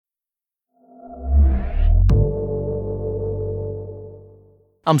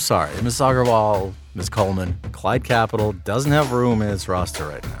I'm sorry, Ms. Agarwal, Ms. Coleman, Clyde Capital doesn't have room in its roster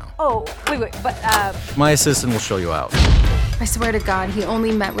right now. Oh, wait, but, My assistant will show you out. I swear to God, he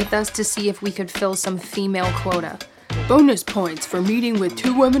only met with us to see if we could fill some female quota. Bonus points for meeting with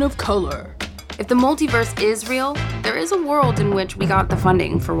 2 women of color. If the multiverse is real, there is a world in which we got the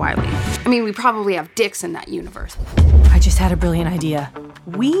funding for Wiley. I mean, we probably have dicks in that universe. I just had a brilliant idea.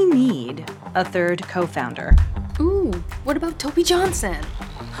 We need a third co-founder. Ooh, what about Toby Johnson?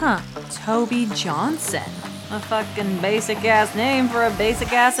 Huh, Toby Johnson. A fucking basic-ass name for a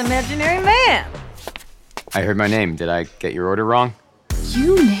basic-ass imaginary man. I heard my name. Did I get your order wrong?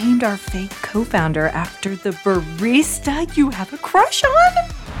 You named our fake co-founder after the barista you have a crush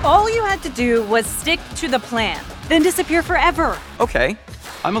on? All you had to do was stick to the plan, then disappear forever. Okay.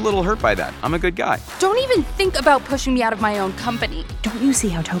 I'm a little hurt by that. I'm a good guy. Don't even think about pushing me out of my own company. Don't you see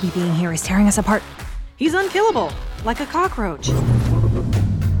how Toby being here is tearing us apart? He's unkillable, like a cockroach.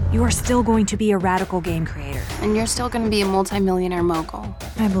 You are still going to be a radical game creator. And you're still gonna be a multimillionaire mogul.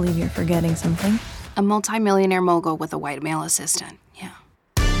 I believe you're forgetting something. A multimillionaire mogul with a white male assistant, yeah.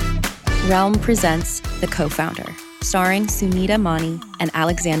 Realm presents The Co-Founder, starring Sunita Mani and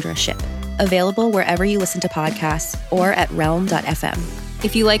Alexandra Shipp. Available wherever you listen to podcasts or at realm.fm.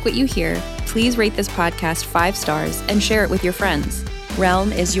 If you like what you hear, please rate this podcast 5 stars and share it with your friends.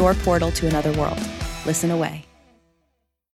 Realm is your portal to another world. Listen away.